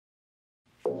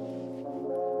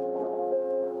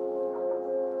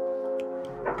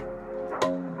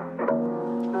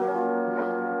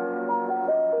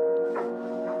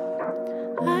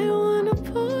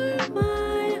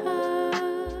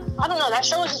I don't know, that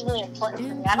show was just really important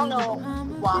for me. I don't know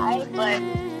why, but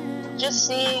just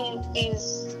seeing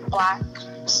these Black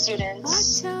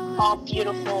students, all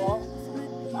beautiful,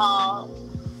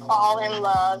 all in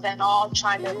love, and all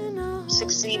trying to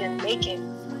succeed and make it.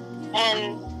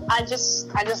 And I just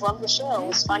love the show. It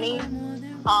was funny.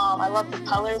 I love the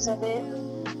colors of it.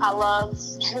 I love,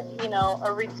 you know,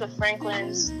 Aretha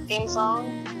Franklin's theme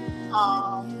song.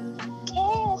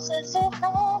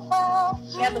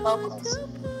 She had the vocals.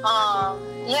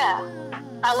 Yeah,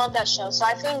 I love that show. So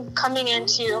I think coming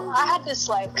into, I had this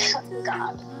like,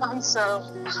 God, I was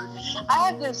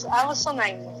so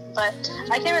naive. But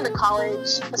I came into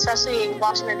college, especially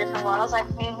watching A Different World, I was like,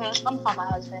 I'm gonna find my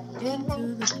husband.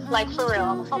 Like, for real,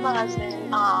 I'm gonna find my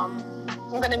husband.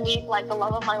 I'm gonna meet, like, the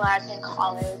love of my life in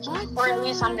college, or at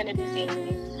least I'm gonna be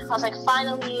dating. I was like,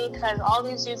 finally, because all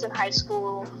these dudes in high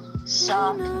school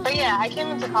suck. But yeah, I came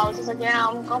into college, I was like, yeah,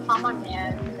 I'm gonna find my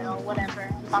man, you know, whatever.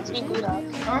 I'm about to be booed up.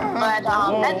 But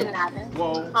that didn't happen.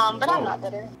 But I'm not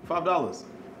bitter. $5.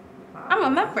 I'm a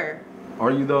member.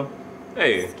 Are you though?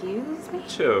 Hey. Excuse me?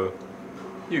 Chill.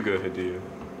 You good, Hadia.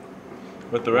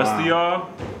 But the rest of y'all,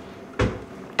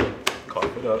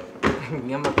 cough it up.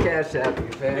 I'm a cash app,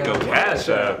 you fam. You go cash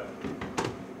app.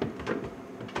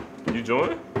 You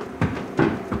join?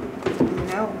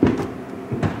 No.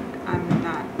 I'm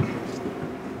not.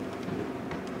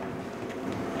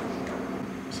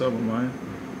 What's up, Amaya?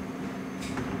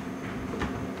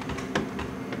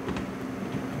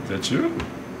 Is that you?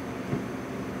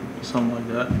 Something like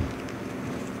that.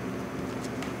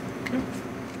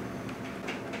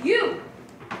 You,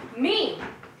 me,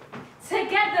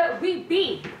 together we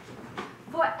be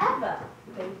forever,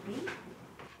 baby.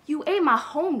 You ain't my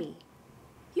homie.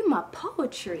 You my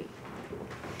poetry.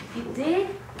 You did?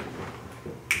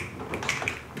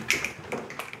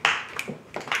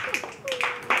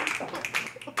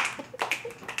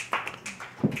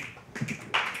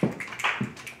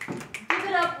 Give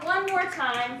it up one more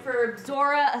time for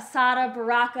Zora Asada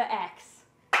Baraka X.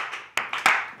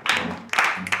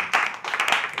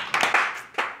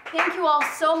 Thank you all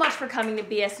so much for coming to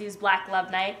BSU's Black Love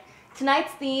Night.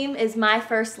 Tonight's theme is My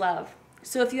First Love.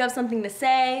 So if you have something to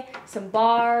say, some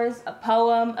bars, a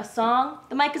poem, a song,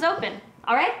 the mic is open,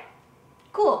 all right?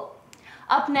 Cool.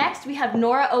 Up next, we have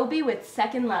Nora Obi with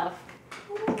Second Love.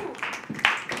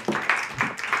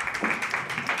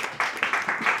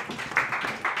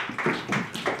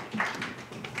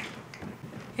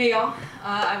 Hey y'all,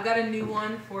 I've got a new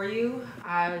one for you.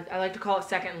 I like to call it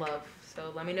Second Love,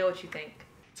 so let me know what you think.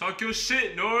 Talk your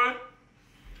shit, Nora.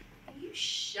 You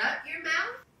shut your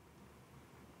mouth?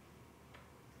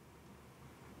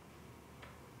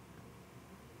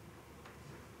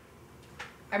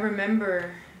 I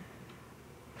remember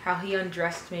how he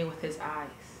undressed me with his eyes.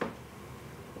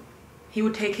 He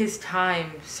would take his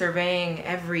time surveying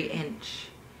every inch.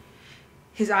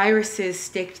 His irises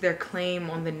staked their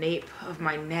claim on the nape of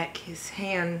my neck, his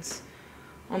hands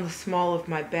on the small of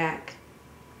my back.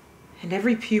 And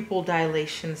every pupil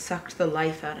dilation sucked the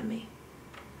life out of me.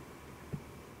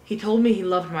 He told me he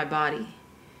loved my body,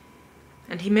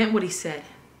 and he meant what he said.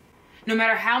 No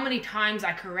matter how many times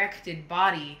I corrected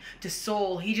body to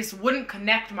soul, he just wouldn't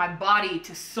connect my body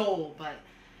to soul, but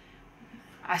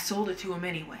I sold it to him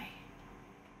anyway.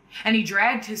 And he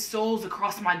dragged his souls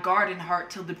across my garden heart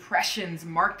till depressions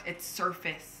marked its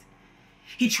surface.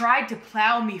 He tried to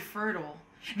plow me fertile.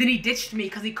 Then he ditched me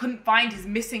because he couldn't find his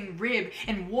missing rib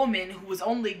in woman who was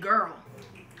only girl.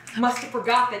 Must have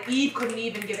forgot that Eve couldn't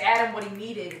even give Adam what he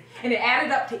needed, and it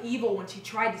added up to evil when she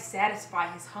tried to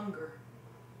satisfy his hunger.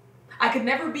 I could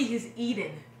never be his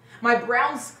Eden. My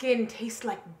brown skin tastes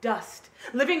like dust.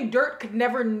 Living dirt could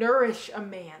never nourish a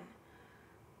man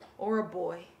or a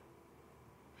boy.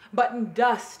 But in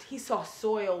dust, he saw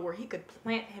soil where he could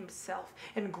plant himself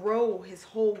and grow his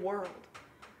whole world.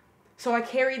 So I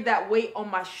carried that weight on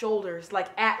my shoulders like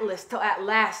Atlas till at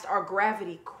last our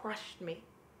gravity crushed me.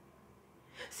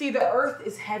 See, the earth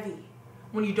is heavy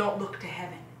when you don't look to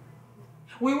heaven.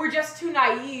 We were just too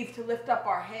naive to lift up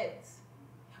our heads.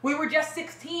 We were just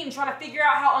 16 trying to figure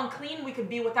out how unclean we could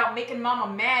be without making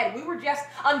mama mad. We were just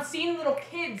unseen little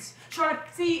kids trying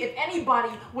to see if anybody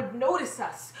would notice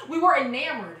us. We were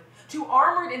enamored, too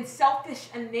armored in selfish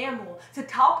enamel to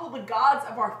topple the gods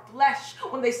of our flesh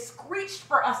when they screeched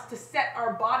for us to set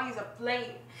our bodies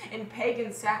aflame in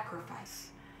pagan sacrifice.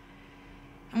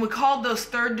 And we called those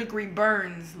third-degree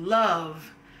burns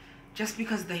love just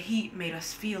because the heat made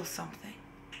us feel something.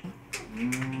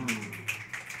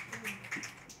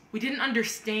 We didn't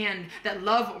understand that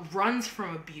love runs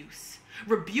from abuse,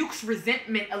 rebukes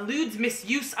resentment, eludes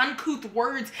misuse, uncouth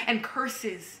words, and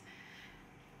curses.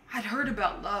 I'd heard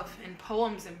about love in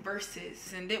poems and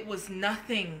verses, and it was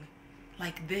nothing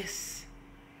like this.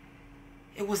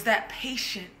 It was that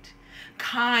patient,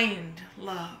 kind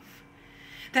love.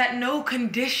 That no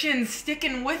conditions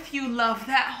sticking with you love.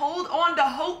 That hold on to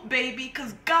hope, baby,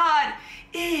 because God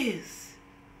is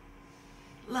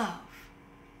love.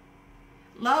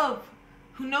 Love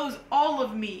who knows all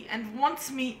of me and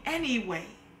wants me anyway.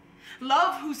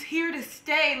 Love who's here to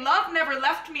stay. Love never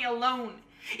left me alone,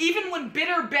 even when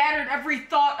bitter battered every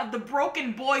thought of the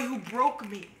broken boy who broke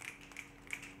me.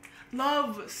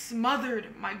 Love smothered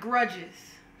my grudges.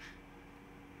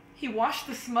 He washed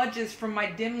the smudges from my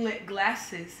dim-lit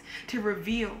glasses to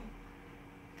reveal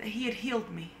that he had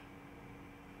healed me.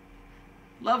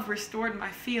 Love restored my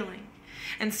feeling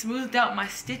and smoothed out my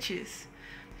stitches.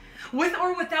 With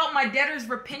or without my debtor's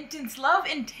repentance, love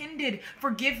intended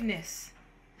forgiveness.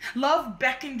 Love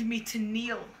beckoned me to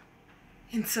kneel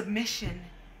in submission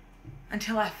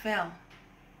until I fell,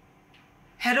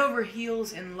 head over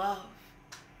heels in love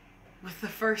with the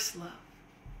first love,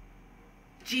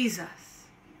 Jesus,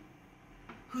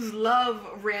 whose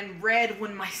love ran red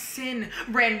when my sin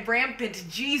ran rampant.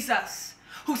 Jesus,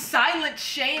 who silenced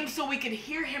shame so we could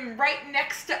hear him right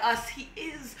next to us. He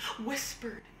is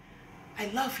whispered, I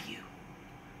love you,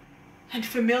 and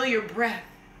familiar breath.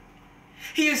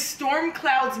 He is storm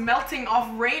clouds melting off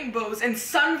rainbows and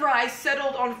sunrise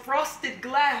settled on frosted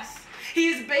glass. He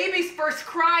is baby's first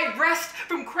cry, rest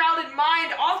from crowded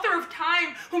mind, author of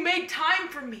time who made time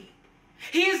for me.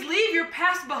 He is leave your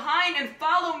past behind and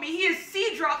follow me. He is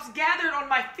sea drops gathered on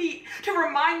my feet to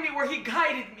remind me where he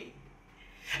guided me.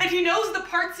 And he knows the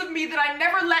parts of me that I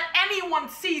never let anyone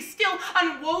see, still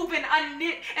unwoven,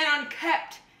 unknit, and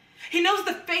unkept. He knows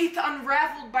the faith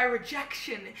unraveled by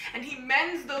rejection, and he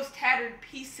mends those tattered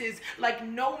pieces like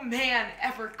no man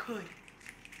ever could.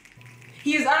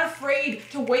 He is unafraid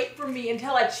to wait for me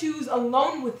until I choose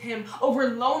alone with him over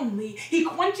lonely. He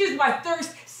quenches my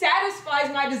thirst,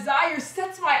 satisfies my desires,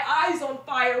 sets my eyes on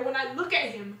fire when I look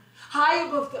at him, high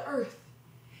above the earth,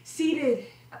 seated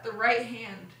at the right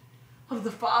hand of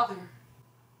the Father.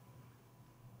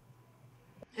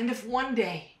 And if one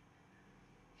day,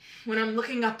 when I'm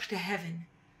looking up to heaven,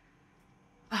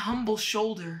 a humble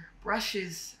shoulder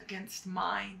brushes against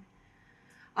mine,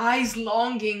 eyes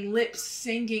longing, lips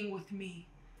singing with me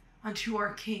unto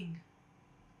our King,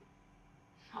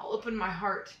 I'll open my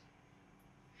heart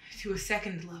to a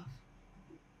second love.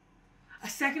 A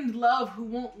second love who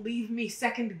won't leave me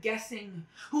second guessing,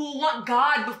 who will want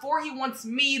God before he wants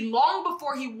me, long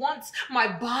before he wants my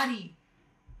body,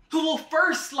 who will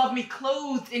first love me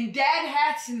clothed in dad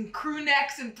hats and crew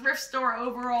necks and thrift store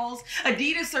overalls,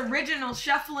 Adidas original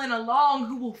shuffling along,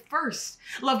 who will first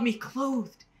love me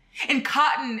clothed in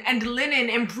cotton and linen,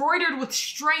 embroidered with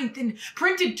strength and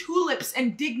printed tulips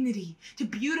and dignity to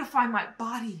beautify my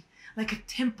body like a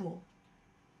temple,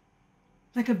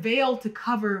 like a veil to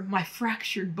cover my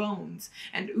fractured bones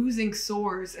and oozing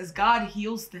sores as God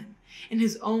heals them in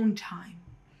his own time.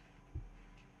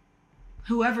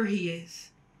 Whoever he is,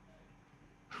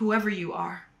 whoever you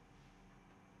are,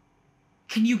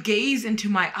 can you gaze into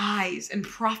my eyes and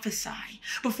prophesy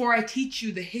before I teach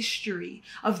you the history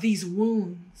of these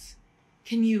wounds?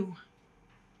 Can you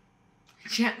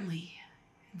gently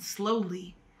and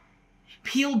slowly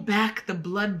peel back the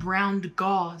blood-browned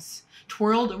gauze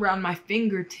twirled around my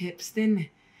fingertips, then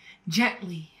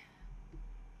gently,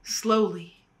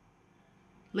 slowly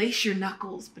lace your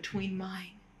knuckles between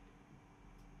mine?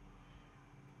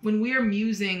 When we're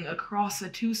musing across a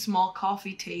too small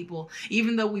coffee table,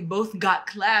 even though we both got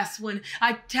class, when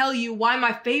I tell you why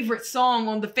my favorite song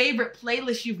on the favorite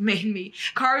playlist you've made me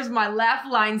carves my laugh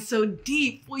line so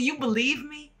deep, will you believe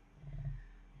me?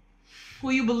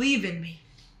 Will you believe in me?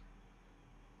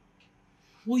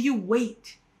 Will you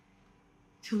wait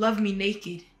to love me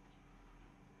naked?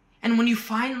 And when you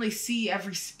finally see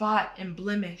every spot and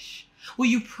blemish, will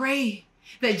you pray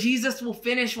that Jesus will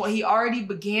finish what he already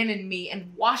began in me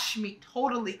and wash me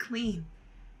totally clean?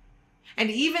 And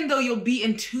even though you'll be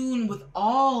in tune with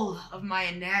all of my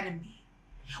anatomy,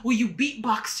 will you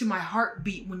beatbox to my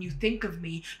heartbeat when you think of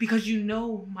me because you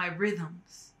know my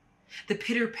rhythms, the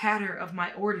pitter-patter of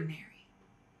my ordinary?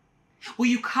 Will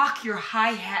you cock your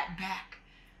hi-hat back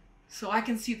so I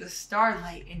can see the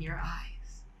starlight in your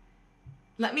eyes?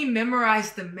 Let me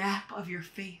memorize the map of your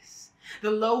face, the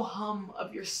low hum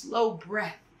of your slow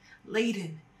breath,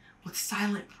 laden with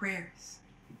silent prayers.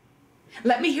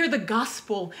 Let me hear the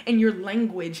gospel in your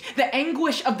language, the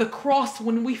anguish of the cross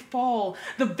when we fall,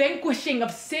 the vanquishing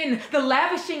of sin, the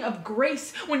lavishing of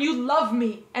grace when you love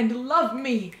me, and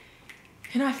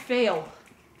I fail,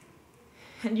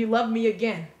 and you love me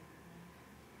again.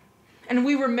 And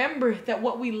we remember that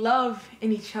what we love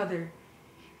in each other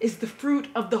is the fruit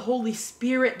of the Holy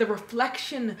Spirit, the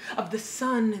reflection of the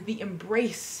Son, the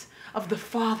embrace of the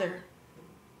Father.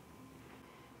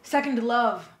 Second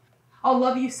love. I'll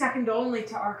love you second only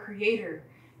to our Creator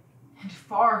and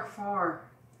far, far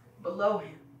below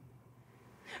Him.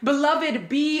 Beloved,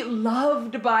 be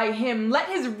loved by Him. Let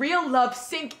His real love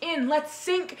sink in. Let's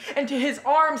sink into His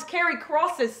arms, carry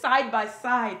crosses side by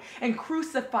side, and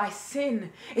crucify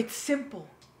sin. It's simple.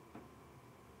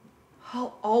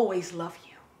 I'll always love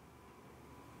you,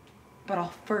 but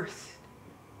I'll first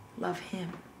love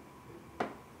Him.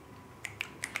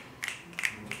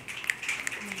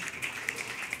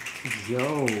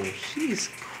 Yo, she's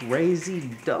crazy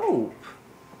dope.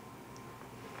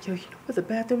 Yo, you know where the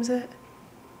bathroom's at?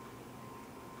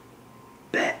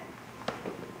 Bet.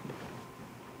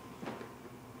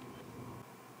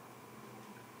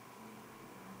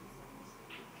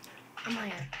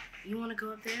 Amaya, you want to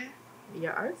go up there?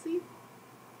 You're artsy.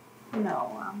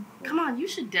 No, Come on, you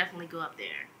should definitely go up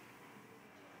there.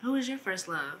 Who was your first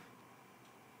love?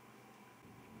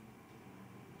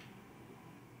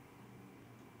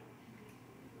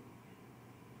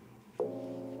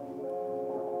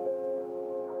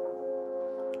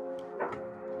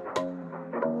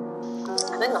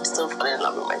 I think I'm still falling in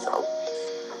love with myself.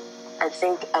 I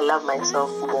think I love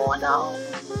myself more now.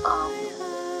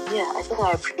 Yeah, I think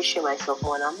I appreciate myself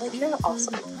more now. I'm like, you're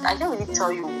awesome. I can't really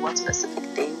tell you what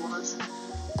specific day was,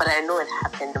 but I know it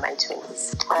happened in my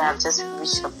 20s. Where I've just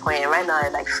reached a point. Right now, I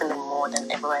like feeling more than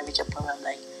ever. I reach a point where I'm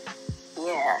like,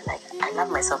 yeah, like I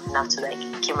love myself enough to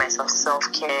like give myself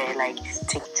self-care, like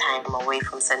take time away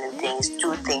from certain things,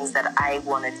 do things that I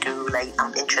want to do, like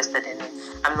I'm interested in it.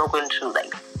 I'm not going to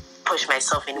like push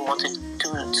myself anymore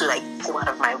to like go out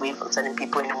of my way from certain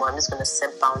people anymore. I'm just going to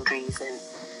set boundaries and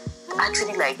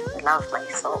actually like love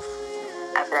myself.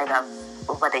 I feel like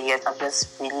over the years I've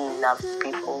just really loved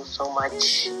people so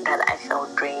much that I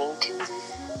felt drained.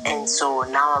 And so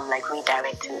now I'm like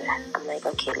redirecting that. I'm like,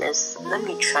 okay, let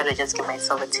me try to just give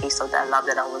myself a taste of that love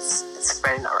that I was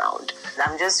spreading around.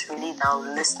 I'm just really now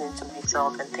listening to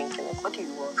myself and thinking, like, what do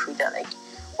you want, Frida? Like,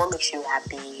 what makes you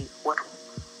happy? What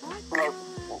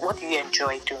do you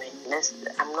enjoy doing?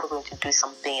 I'm not going to do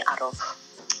something out of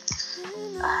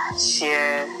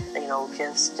sheer,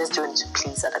 just doing to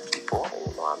please other people.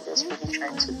 I'm just really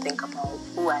trying to think about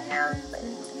who I am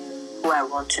and who I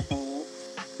want to be.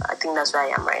 I think that's where I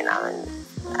am right now, and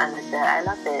I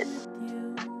love it.